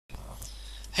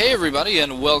Hey everybody,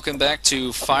 and welcome back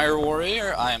to Fire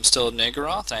Warrior. I am still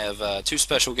Niggeroth. I have two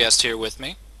special guests here with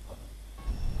me.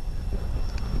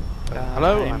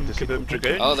 Hello, I'm I'm Deceitful Kaboom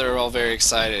Penguin. Oh, Dragoon. they're all very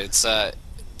excited. It's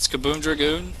Kaboom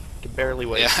Dragoon. Can barely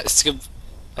Yeah, wait. Hey,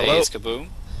 Hello. it's Kaboom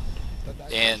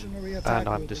and And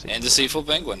I'm and Deceitful. Deceitful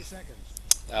Penguin.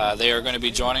 They are going to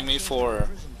be joining me for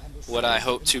what I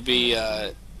hope to be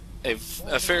a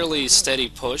fairly steady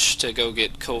push to go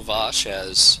get Kovash,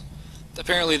 as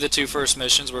apparently the two first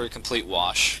missions were a complete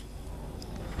wash.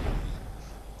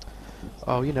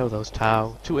 Oh, you know those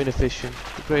Tau. Too inefficient.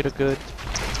 The greater good.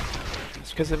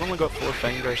 It's because they've only got 4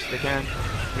 fingers. They can't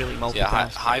really Yeah,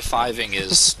 multitask. high-fiving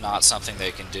is not something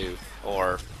they can do,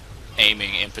 or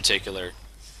aiming in particular.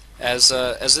 As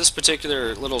this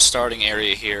particular little starting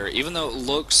area here, even though it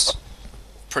looks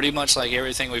pretty much like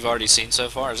everything we've already seen so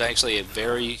far, is actually a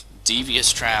very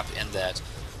devious trap in that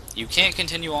you can't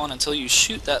continue on until you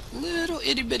shoot that little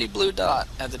itty-bitty blue dot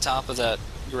at the top of that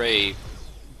gray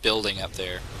building up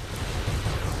there.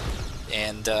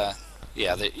 And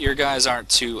yeah, your guys aren't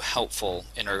too helpful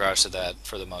in regards to that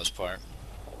for the most part.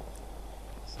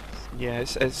 Yeah,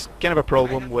 it's kind of a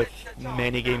problem with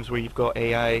many games where you've got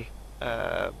AI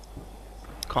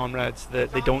comrades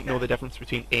that they don't know the difference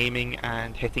between aiming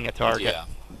and hitting a target, Yeah.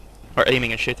 or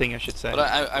aiming and shooting, I should say. But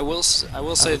I will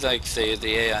say like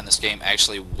the AI in this game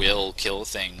actually will kill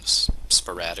things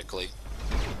sporadically.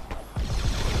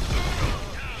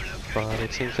 But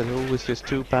it seems that there's always just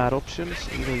two bad options.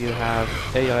 Either you have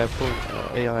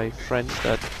AI friends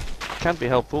that can be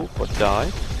helpful but die,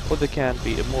 or they can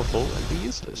be immortal and be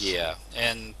useless. Yeah,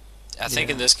 and I think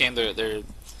Yeah. in this game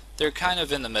they're kind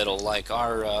of in the middle. Like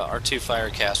our two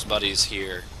Firecast buddies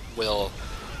here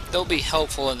they'll be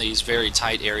helpful in these very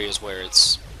tight areas where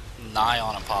it's nigh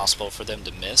on impossible for them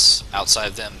to miss outside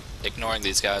of them ignoring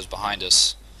these guys behind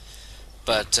us.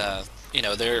 But you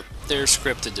know, they're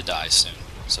scripted to die soon.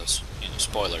 So, you know,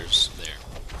 spoilers there.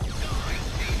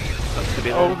 That's to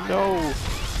be Oh there. no!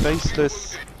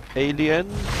 Faceless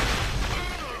alien.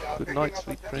 Good night,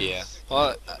 sweet prince. Yeah.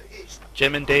 Well,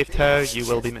 Jim and Dave Tao, you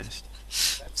will be missed.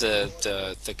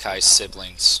 the Kai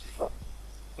siblings. I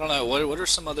don't know. What are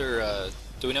some other?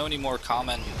 Do we know any more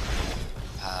common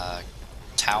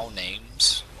Tau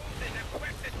names?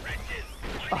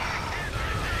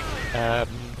 Um,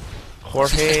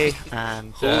 Jorge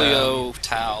and Julio,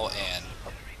 Tau, and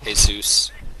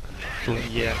Jesus.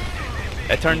 yeah.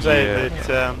 It turns Yeah. out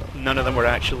that none of them were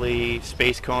actually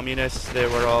space communists. They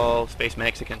were all space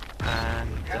Mexican, and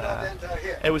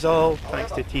it was all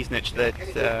thanks to T-Snitch that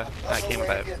that came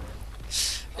about.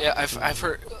 Yeah, I've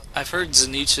heard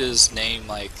Zanich's name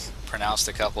like pronounced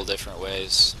a couple different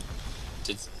ways.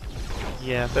 Did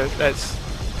Yeah, that's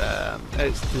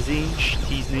it's Tzinch,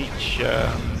 T-Snitch,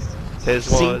 his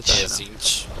was. yeah, I don't know.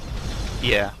 Zinch.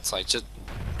 Yeah, It's like just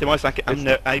to be honest,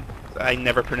 I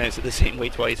never pronounce it the same way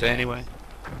twice anyway.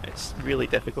 It's really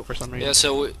difficult for some reason. yeah.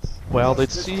 So Well,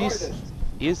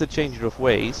 he is a changer of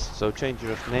ways, so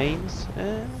changer of names.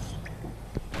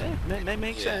 That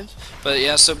makes yeah. sense. But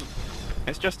yeah,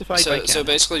 It's justified by so canon.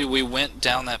 basically we went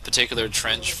down that particular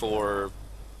trench for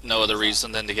no other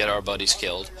reason than to get our buddies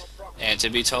killed, and to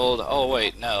be told, oh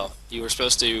wait, no, you were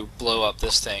supposed to blow up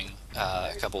this thing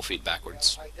a couple feet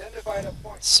backwards.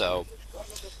 So,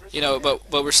 you know, but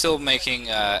we're still making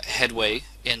headway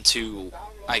into,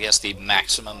 I guess, the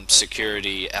maximum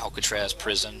security Alcatraz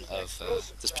prison of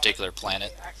this particular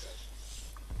planet.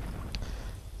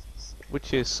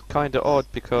 Which is kinda odd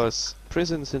because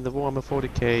prisons in the Warhammer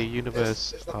 40k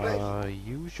universe are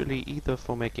usually either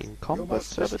for making combat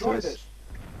servitors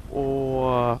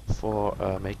or for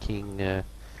making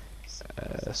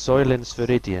Soylent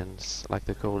Viridians, like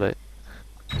they call it.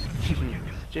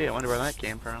 Gee, I wonder where that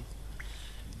came from.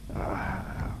 No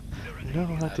I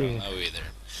don't idea. know either.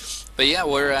 But yeah,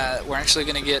 we're actually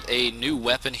going to get a new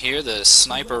weapon here, the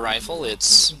sniper rifle.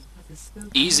 It's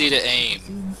easy to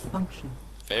aim,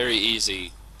 very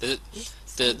easy.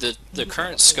 The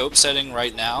current scope setting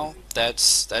right now,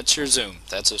 that's your zoom.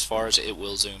 That's as far as it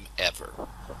will zoom ever.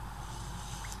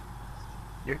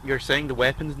 You're saying the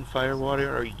weapons in Fire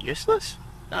Warrior are useless?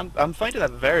 I'm finding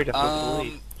that very difficult to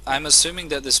believe. I'm assuming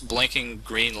that this blinking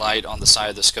green light on the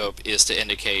side of the scope is to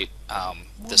indicate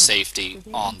the safety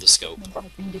on the scope.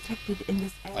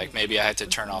 Like maybe I had to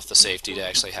turn off the safety to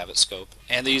actually have it scope.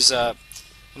 And these, it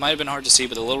might have been hard to see,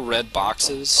 but the little red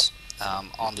boxes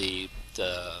on the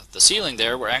ceiling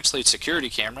there were actually security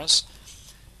cameras.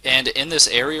 And in this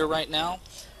area right now,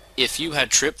 if you had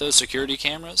tripped those security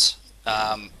cameras,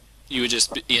 you would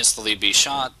just instantly be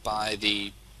shot by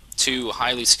the two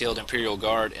highly skilled Imperial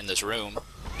Guard in this room,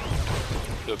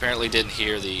 who apparently didn't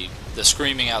hear the the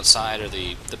screaming outside or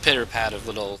the pitter-pat of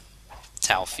little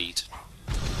Tau feet.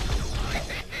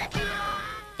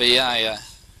 But yeah,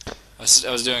 I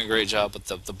was doing a great job with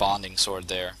the bonding sword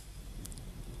there.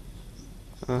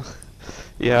 Uh,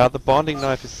 yeah, the bonding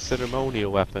knife is a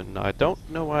ceremonial weapon. I don't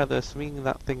know why they're swinging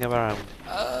that thing around.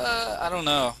 I don't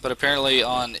know, but apparently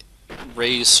on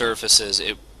raised surfaces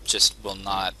it just will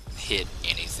not hit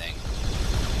anything.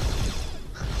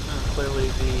 Clearly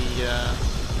the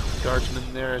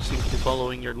guardsman there seems to be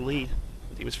following your lead.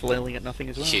 He was flailing at nothing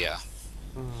as well. Yeah.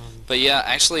 Um, But yeah,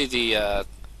 actually the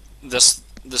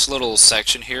this little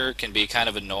section here can be kind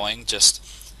of annoying. Just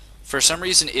for some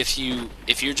reason, if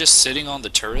you're just sitting on the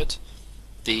turret,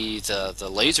 the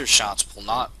laser shots will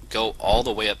not go all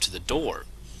the way up to the door.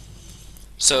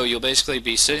 So you'll basically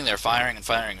be sitting there firing and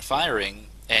firing and firing,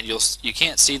 and you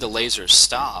can't see the lasers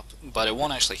stop, but it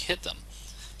won't actually hit them.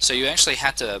 So you actually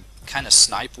have to kind of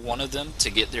snipe one of them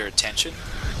to get their attention,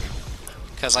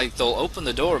 because like they'll open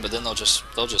the door, but then they'll just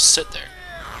sit there.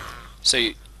 So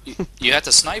you have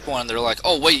to snipe one, and they're like,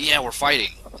 "Oh wait, yeah, we're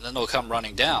fighting," and then they'll come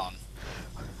running down.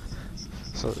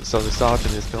 so the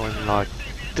sergeant is going like,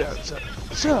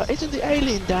 Sir, isn't the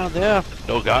alien down there?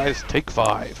 No, guys, take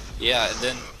 5. Yeah, and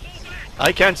then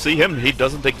I can't see him, he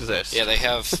doesn't exist. yeah, they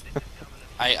have.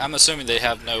 I'm assuming they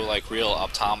have no like real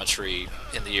optometry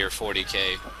in the year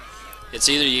 40K. It's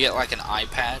either you get like an eye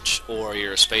patch, or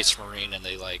you're a space marine and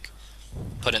they like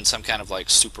put in some kind of like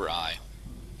super eye.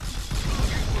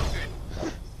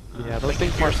 Yeah, those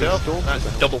Think things for might be yourself, storm.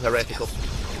 that's double heretical.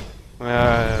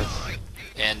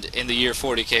 And in the year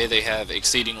 40K, they have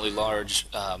exceedingly large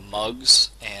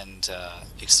mugs and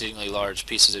exceedingly large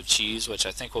pieces of cheese, which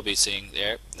I think we'll be seeing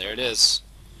there. There it is.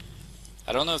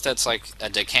 I don't know if that's like a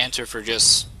decanter for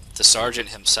just the sergeant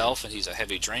himself, and he's a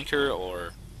heavy drinker,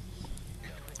 or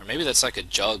maybe that's like a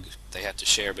jug they have to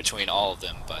share between all of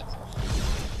them. But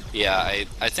yeah,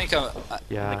 I think In the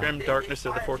yeah. grim darkness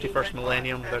of the 41st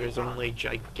millennium, there is only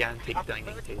gigantic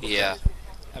dining tables. yeah.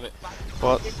 I mean,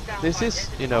 Well, this is,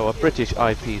 you know, a British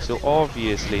IP, so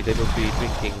obviously they will be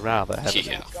drinking rather heavily.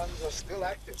 yeah.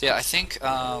 Yeah, I think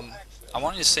I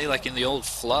wanted to say like in the old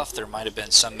fluff there might have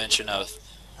been some mention of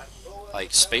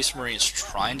like Space Marines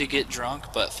trying to get drunk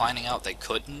but finding out they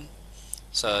couldn't.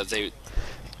 So they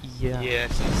Yeah,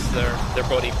 since their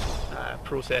body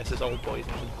processes all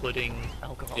poisons, including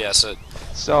alcohol. yeah, so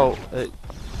So, they're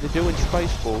doing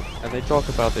Spaceball, and they talk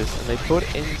about this, and they put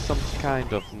in some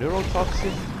kind of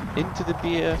neurotoxin into the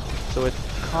beer, so it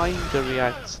kinda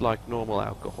reacts like normal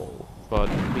alcohol, but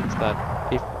it means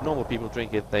that if normal people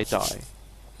drink it, they die.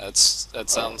 that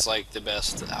sounds like the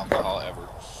best alcohol ever.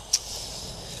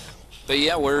 But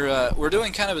yeah, we're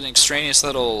doing kind of an extraneous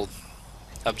little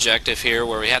objective here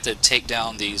where we have to take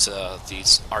down these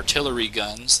artillery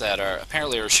guns that are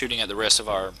apparently shooting at the rest of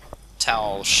our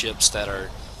Tau ships that are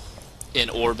in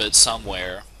orbit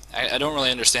somewhere. I don't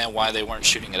really understand why they weren't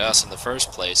shooting at us in the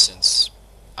first place, since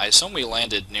I assume we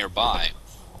landed nearby.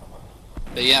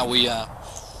 But yeah, we got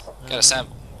a sam.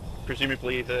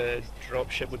 Presumably the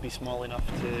dropship would be small enough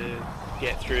to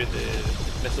get through the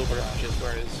missile barrages,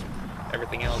 whereas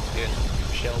everything else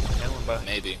gets shelled from hell and back.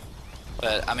 Maybe.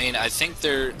 But I mean, I think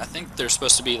they're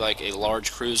supposed to be like a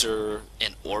large cruiser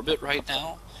in orbit right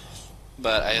now.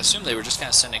 But I assume they were just kind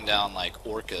of sending down like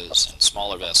orcas and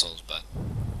smaller vessels. But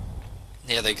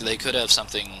yeah, they could have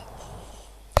something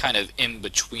kind of in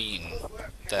between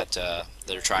that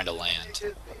they're trying to land.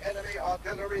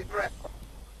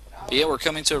 But yeah, we're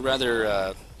coming to a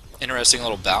rather interesting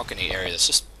little balcony area that's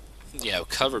just, you know,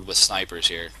 covered with snipers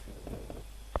here.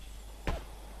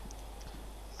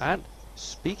 And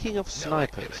speaking of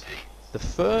snipers, the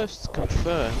first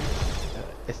confirmed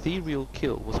ethereal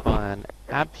kill was by an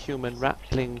abhuman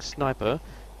rattling sniper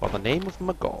by the name of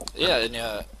Magog. Yeah,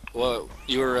 and well,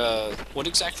 what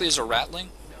exactly is a rattling?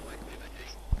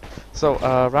 So,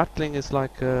 rattling is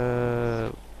like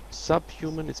a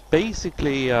subhuman. It's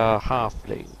basically a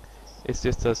halfling. It's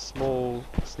just a small,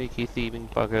 sneaky thieving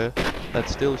bugger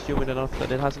that's still human enough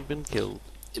that it hasn't been killed.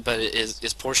 But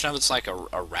is portion of it's like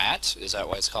a rat? Is that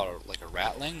why it's called like a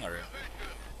rattling, or?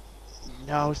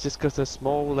 No, it's just because they're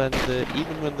small, and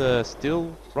even when they're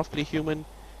still roughly human,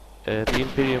 the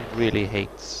Imperium really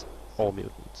hates all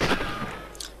mutants.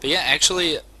 But yeah,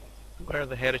 actually, Where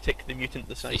the heretic, the mutant,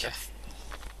 the psychic. yeah.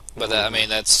 But I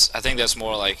mean, I think that's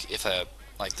more like if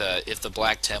the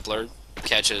Black Templar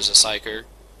catches a psyker,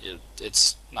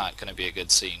 it's not going to be a good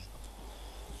scene.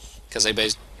 Because they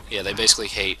basically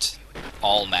hate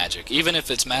all magic, even if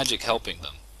it's magic helping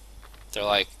them. They're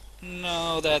like,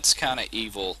 no, that's kind of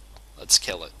evil. Let's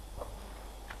kill it.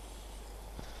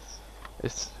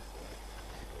 It's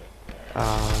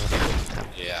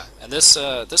Yeah, and this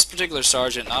particular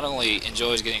sergeant not only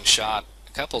enjoys getting shot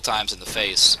a couple times in the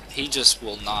face, he just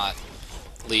will not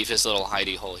leave his little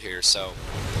hidey hole here. So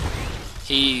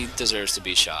he deserves to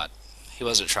be shot. He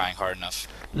wasn't trying hard enough.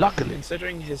 Luckily.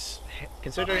 Considering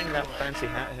that fancy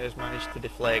hat has managed to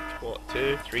deflect what,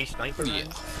 2, 3 sniper Yeah.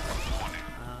 rounds,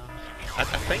 I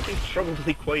think he's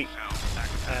probably quite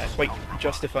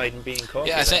justified in being cocky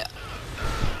Yeah, I think.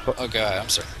 there. Oh god, I'm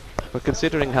sorry. But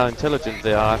considering how intelligent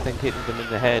they are, I think hitting them in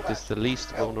the head is the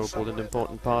least vulnerable and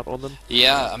important part on them.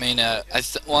 Yeah, I mean,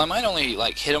 well, I might only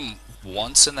like hit him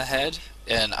once in the head,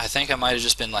 and I think I might have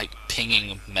just been like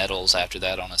pinging medals after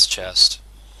that on his chest.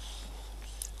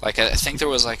 Like I think there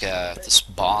was like this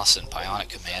boss in Bionic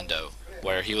Commando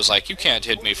where he was like, "You can't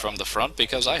hit me from the front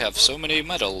because I have so many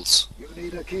medals." You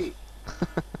need a key.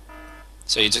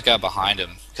 So he just got behind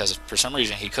him because for some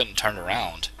reason he couldn't turn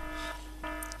around.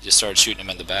 He just started shooting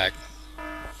him in the back.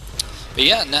 But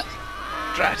yeah,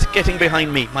 Drat, getting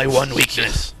behind me, my one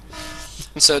weakness.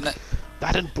 so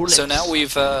That and bullets. so now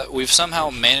we've somehow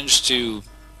managed to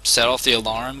set off the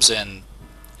alarms, and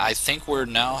I think we're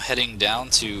now heading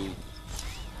down to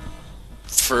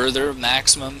further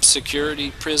maximum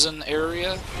security prison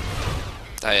area.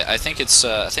 I think it's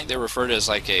I think they refer to it as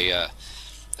like a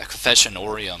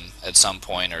confessionorium at some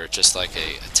point, or just like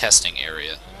a testing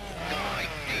area.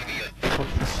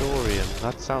 Confessorium.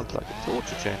 That sounds like a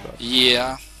torture chamber.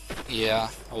 Yeah, yeah.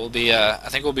 We'll be. I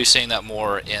think we'll be seeing that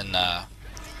more in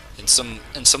some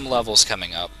levels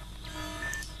coming up.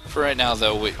 For right now,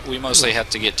 though, we mostly have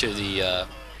to get to the.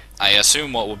 I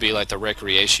assume what would be like the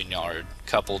recreation yard,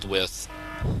 coupled with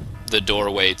the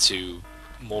doorway to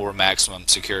more maximum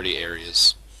security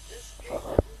areas.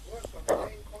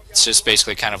 It's just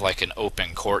basically kind of like an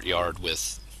open courtyard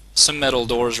with some metal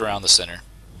doors around the center.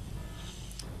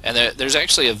 And there's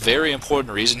actually a very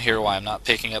important reason here why I'm not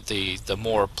picking up the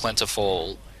more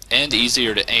plentiful and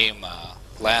easier to aim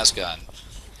las gun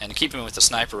and keeping with the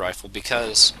sniper rifle,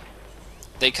 because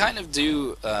they kind of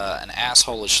do an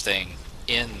asshole-ish thing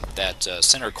in that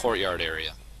center courtyard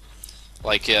area.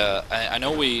 Like I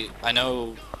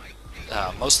know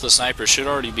most of the snipers should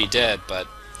already be dead, but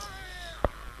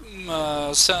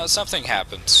something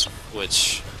happens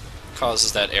which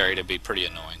causes that area to be pretty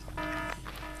annoying.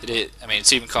 I mean,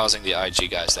 it's even causing the IG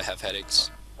guys to have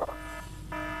headaches.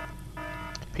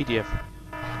 PDF.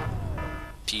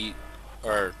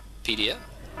 Or PDF?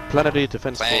 Planetary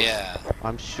Defense Force. Yeah.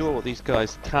 I'm sure these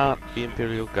guys can't be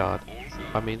Imperial Guard.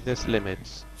 I mean, there's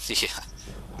limits. Yeah.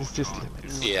 There's just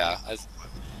limits. Yeah.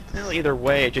 Well, either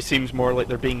way, it just seems more like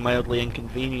they're being mildly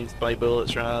inconvenienced by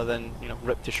bullets rather than,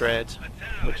 ripped to shreds,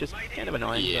 which is kind of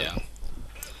annoying. Yeah.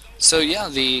 So yeah,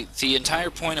 the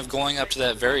entire point of going up to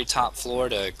that very top floor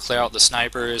to clear out the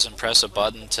snipers and press a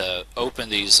button to open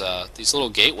these little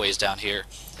gateways down here,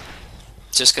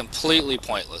 just completely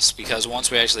pointless, because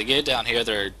once we actually get down here,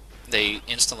 they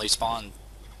instantly spawn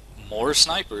more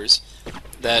snipers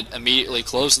that immediately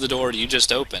close the door you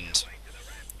just opened.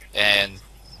 And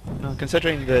Well,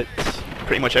 considering that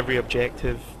pretty much every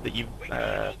objective that you've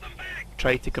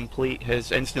tried to complete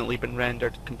has instantly been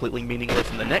rendered completely meaningless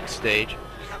in the next stage,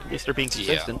 at least they're being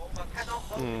consistent.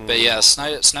 But yeah,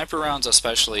 sniper rounds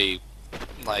especially,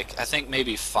 like I think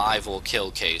maybe 5 will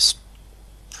kill case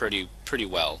pretty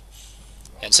well.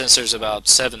 And since there's about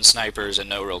 7 snipers and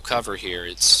no real cover here,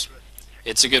 it's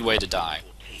a good way to die.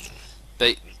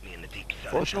 But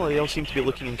Fortunately, they all seem to be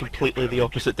looking in completely the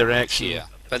opposite direction. yeah,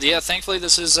 but yeah, thankfully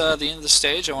this is the end of the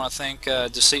stage. I want to thank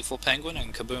Deceitful Penguin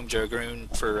and Kaboom Dragoon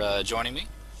for joining me.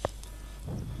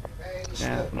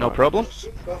 Yeah, no problem.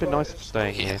 Been nice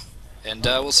staying Yeah. here. And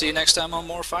we'll see you next time on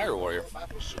more Fire Warrior.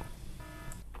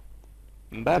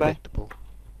 Bye-bye. Predictable.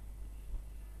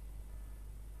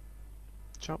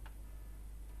 Chop.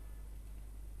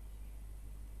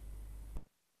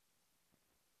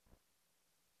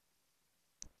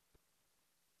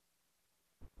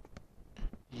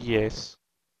 Yes.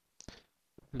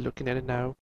 Looking at it now.